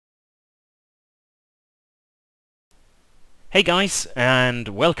Hey guys, and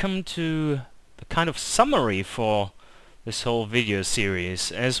welcome to the kind of summary for this whole video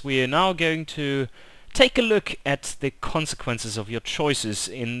series, as we are now going to take a look at the consequences of your choices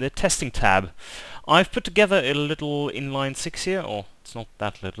in the testing tab. I've put together a little inline 6 here, or it's not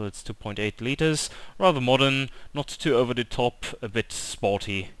that little, it's 2.8 liters, rather modern, not too over the top, a bit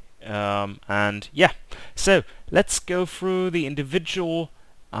sporty, and yeah, so let's go through the individual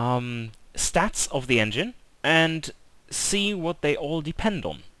stats of the engine and see what they all depend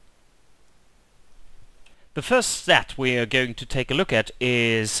on. The first stat we are going to take a look at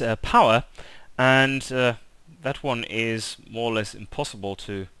is power, and that one is more or less impossible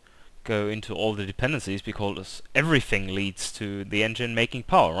to go into all the dependencies because everything leads to the engine making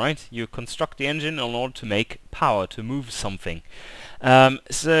power, right? You construct the engine in order to make power, to move something.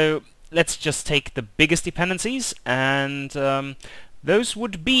 So let's just take the biggest dependencies, and those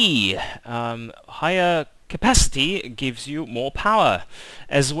would be higher capacity gives you more power,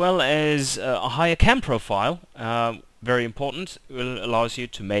 as well as a higher cam profile, very important, allows you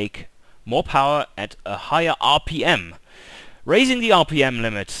to make more power at a higher RPM. Raising the RPM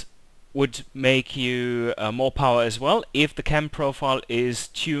limit would make you more power as well if the cam profile is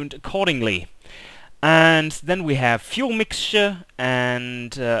tuned accordingly. And then we have fuel mixture,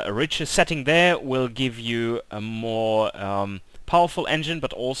 and a richer setting there will give you a more powerful engine,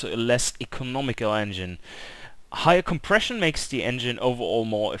 but also a less economical engine. Higher compression makes the engine overall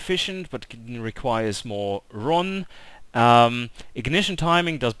more efficient, but requires more run. Ignition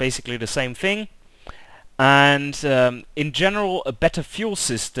timing does basically the same thing, and in general a better fuel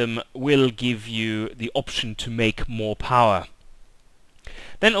system will give you the option to make more power.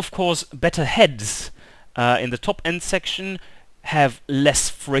 Then of course better heads in the top end section have less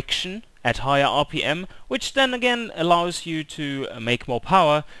friction at higher RPM, which then again allows you to make more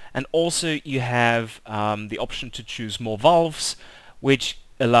power, and also you have the option to choose more valves, which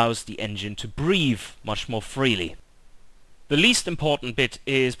allows the engine to breathe much more freely. The least important bit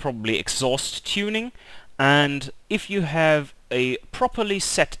is probably exhaust tuning, and if you have a properly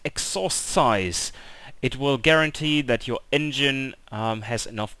set exhaust size, it will guarantee that your engine has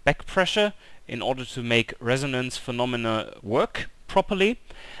enough back pressure in order to make resonance phenomena work properly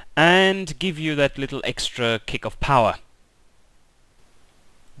and give you that little extra kick of power.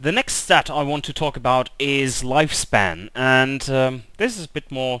 The next stat I want to talk about is lifespan, and this is a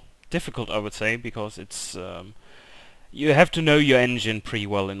bit more difficult, I would say, because it's you have to know your engine pretty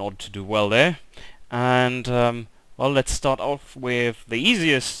well in order to do well there. And well, let's start off with the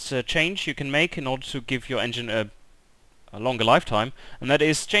easiest change you can make in order to give your engine a longer lifetime, and that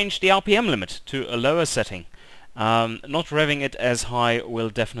is change the RPM limit to a lower setting. Not revving it as high will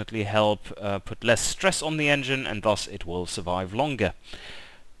definitely help put less stress on the engine, and thus it will survive longer.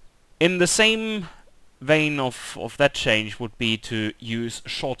 In the same vein of that change would be to use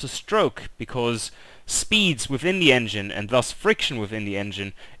shorter stroke, because speeds within the engine and thus friction within the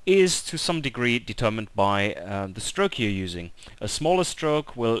engine is to some degree determined by the stroke you're using. A smaller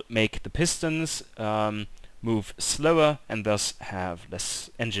stroke will make the pistons move slower and thus have less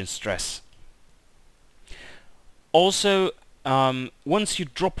engine stress. Also, once you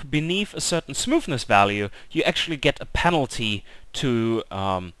drop beneath a certain smoothness value, you actually get a penalty to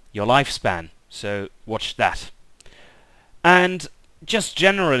your lifespan, so watch that. And just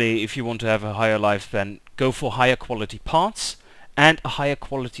generally, if you want to have a higher lifespan, go for higher quality parts and a higher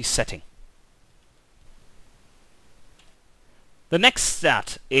quality setting. The next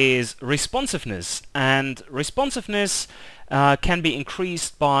stat is responsiveness, and responsiveness can be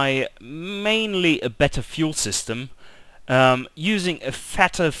increased by mainly a better fuel system, using a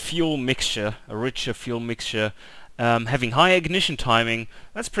fatter fuel mixture, a richer fuel mixture, having higher ignition timing.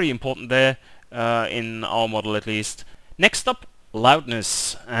 That's pretty important there, in our model at least. Next up,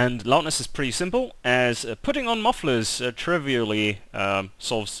 loudness, and loudness is pretty simple, as putting on mufflers trivially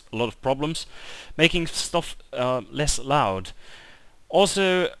solves a lot of problems, making stuff less loud.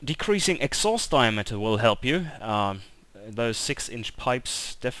 Also, decreasing exhaust diameter will help you. Those 6-inch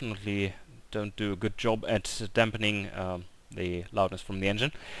pipes definitely don't do a good job at dampening the loudness from the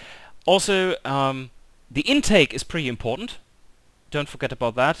engine. Also, the intake is pretty important. Don't forget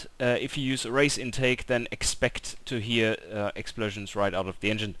about that. If you use a race intake, then expect to hear explosions right out of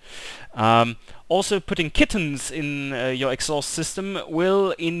the engine. Also, putting kittens in your exhaust system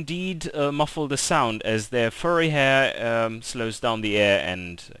will indeed muffle the sound, as their furry hair slows down the air,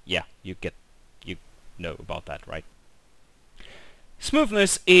 and yeah, you know about that, right?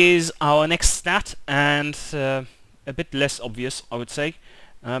 Smoothness is our next stat, and a bit less obvious, I would say.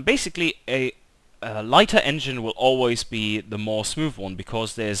 Basically, a lighter engine will always be the more smooth one,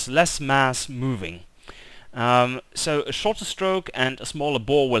 because there's less mass moving. So a shorter stroke and a smaller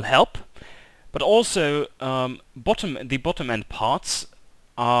bore will help, but also the bottom end parts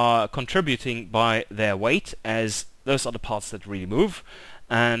are contributing by their weight, as those are the parts that really move,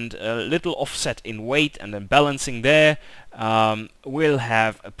 and a little offset in weight and then balancing there will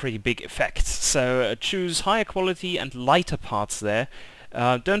have a pretty big effect. So choose higher quality and lighter parts there.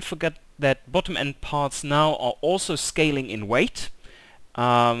 Don't forget that bottom end parts now are also scaling in weight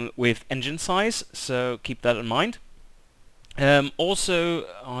with engine size, so keep that in mind.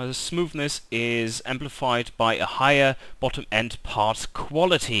 Also, smoothness is amplified by a higher bottom end part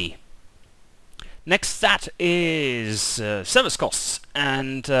quality. Next stat is service costs,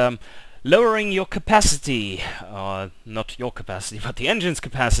 and lowering your capacity, not your capacity, but the engine's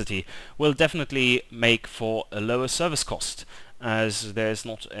capacity, will definitely make for a lower service cost, as there's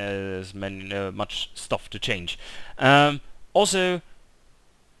not as much stuff to change. Also,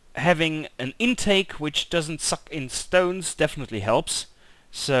 having an intake which doesn't suck in stones definitely helps.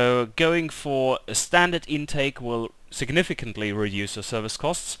 So going for a standard intake will significantly reduce your service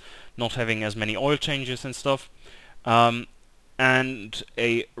costs, not having as many oil changes and stuff. And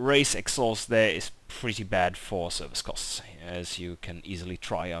a race exhaust there is pretty bad for service costs, as you can easily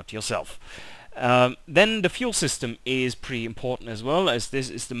try out yourself. Then the fuel system is pretty important as well, as this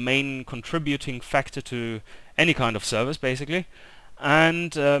is the main contributing factor to any kind of service basically.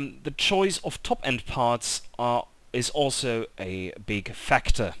 And the choice of top-end parts is also a big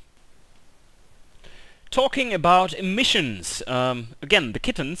factor. Talking about emissions, again, the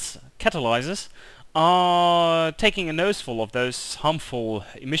catalyzers, are taking a noseful of those harmful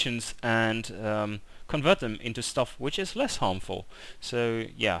emissions and convert them into stuff which is less harmful. So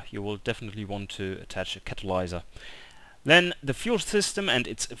yeah, you will definitely want to attach a catalyzer. Then the fuel system and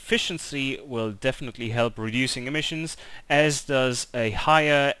its efficiency will definitely help reducing emissions, as does a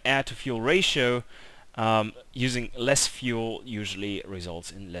higher air-to-fuel ratio. Using less fuel usually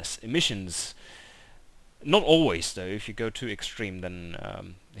results in less emissions. Not always though. If you go too extreme, then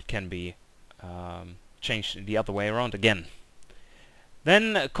it can be changed the other way around again.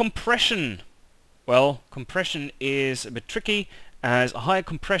 Then compression. Well, compression is a bit tricky, as a higher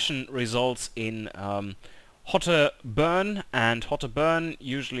compression results in hotter burn, and hotter burn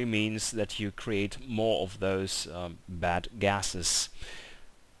usually means that you create more of those bad gases.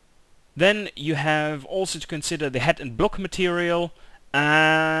 Then you have also to consider the head and block material,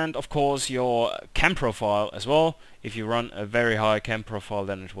 and of course your cam profile as well. If you run a very high cam profile,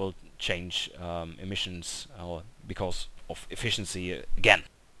 then it will change emissions because of efficiency again.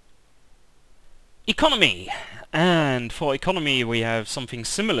 Economy. And for economy we have something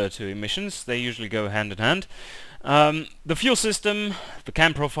similar to emissions. They usually go hand in hand. The fuel system, the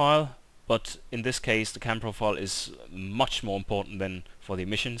cam profile, but in this case the cam profile is much more important than for the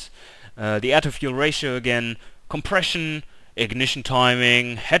emissions. The air-to-fuel ratio again, compression, ignition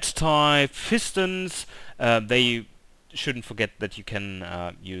timing, head type, pistons. They shouldn't forget that you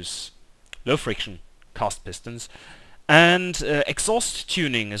can use low friction cast pistons. And exhaust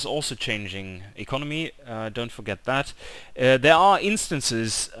tuning is also changing economy, don't forget that. There are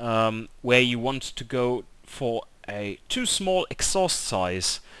instances where you want to go for a too small exhaust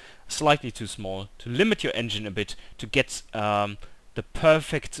size, slightly too small, to limit your engine a bit, to get the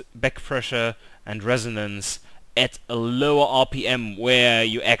perfect back pressure and resonance at a lower RPM where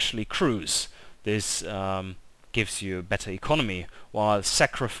you actually cruise. This gives you better economy while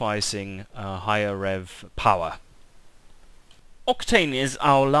sacrificing higher rev power. Octane is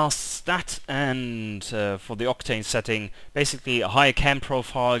our last stat, and for the octane setting, basically a higher cam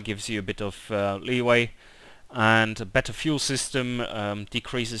profile gives you a bit of leeway, and a better fuel system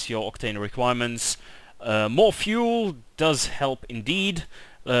decreases your octane requirements. More fuel does help indeed.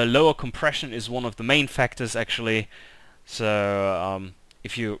 Lower compression is one of the main factors actually, so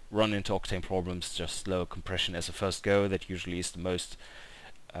if you run into octane problems, just lower compression as a first go. That usually is the most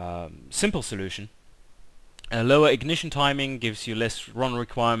simple solution. Lower ignition timing gives you less run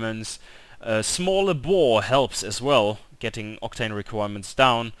requirements. Smaller bore helps as well, getting octane requirements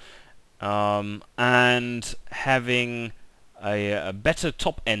down. And having a better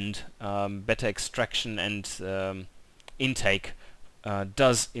top end, better extraction and intake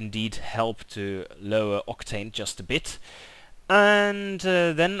does indeed help to lower octane just a bit. And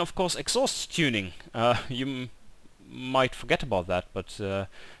then of course exhaust tuning. You might forget about that, but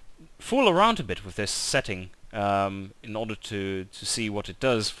fool around a bit with this setting in order to see what it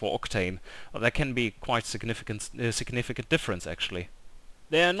does for octane. That can be quite significant difference actually.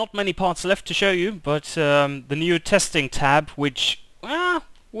 There are not many parts left to show you, but the new testing tab, which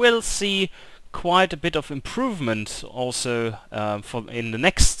will see quite a bit of improvement also in the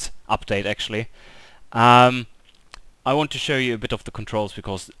next update actually. I want to show you a bit of the controls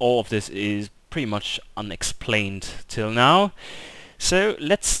because all of this is pretty much unexplained till now. So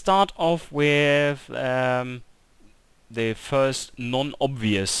let's start off with the first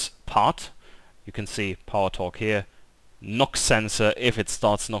non-obvious part. You can see power torque here, knock sensor. If it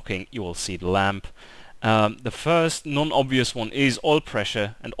starts knocking, you will see the lamp. The first non-obvious one is oil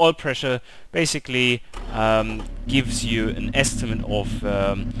pressure, and oil pressure basically gives you an estimate of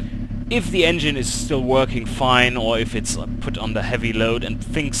if the engine is still working fine or if it's put under heavy load and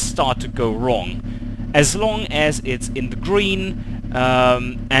things start to go wrong. As long as it's in the green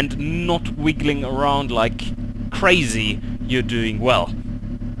and not wiggling around like crazy, you're doing well.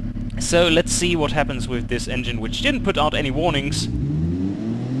 So let's see what happens with this engine, which didn't put out any warnings.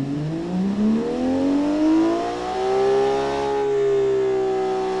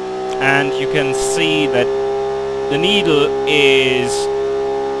 And you can see that the needle is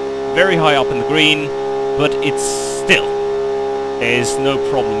very high up in the green, but it's still, there's no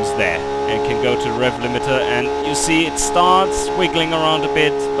problems there. You can go to the rev limiter and you see it starts wiggling around a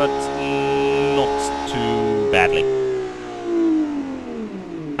bit, but not too badly.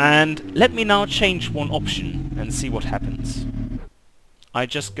 And let me now change one option and see what happens. I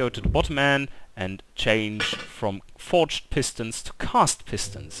just go to the bottom end and change from forged pistons to cast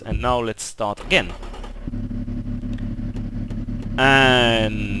pistons. And now let's start again.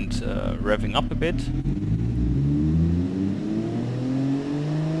 And revving up a bit.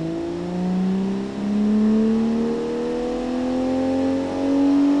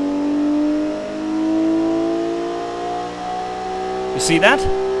 You see that?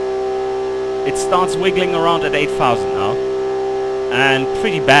 It starts wiggling around at 8,000 now. And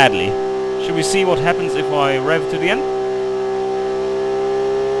pretty badly. Should we see what happens if I rev to the end?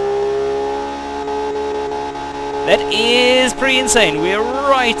 That is pretty insane. We're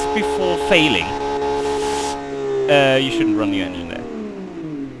right before failing. You shouldn't run the engine there.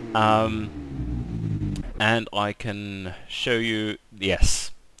 And I can show you,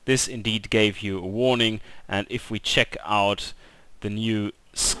 yes, this indeed gave you a warning. And if we check out the new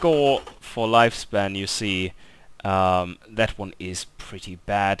score for lifespan, you see that one is pretty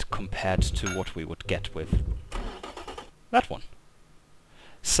bad compared to what we would get with that one.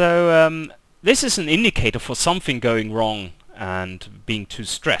 So this is an indicator for something going wrong and being too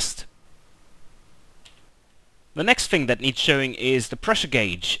stressed. The next thing that needs showing is the pressure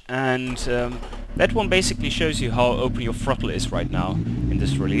gauge, and that one basically shows you how open your throttle is right now in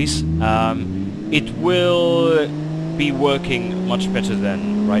this release. It will be working much better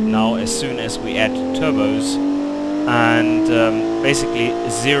than right now as soon as we add turbos. And basically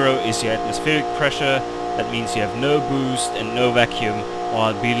 0 is your atmospheric pressure. That means you have no boost and no vacuum,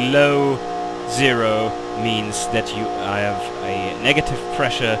 while below 0 means that you have a negative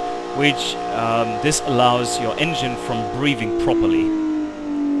pressure, which this allows your engine from breathing properly.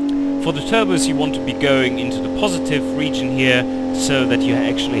 For the turbos you want to be going into the positive region here so that you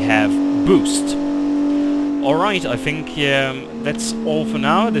actually have boost. Alright, I think that's all for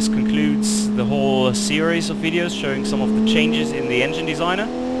now. This concludes the whole series of videos showing some of the changes in the engine designer.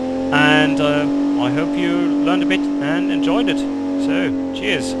 And I hope you learned a bit and enjoyed it. So,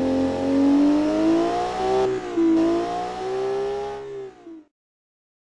 cheers!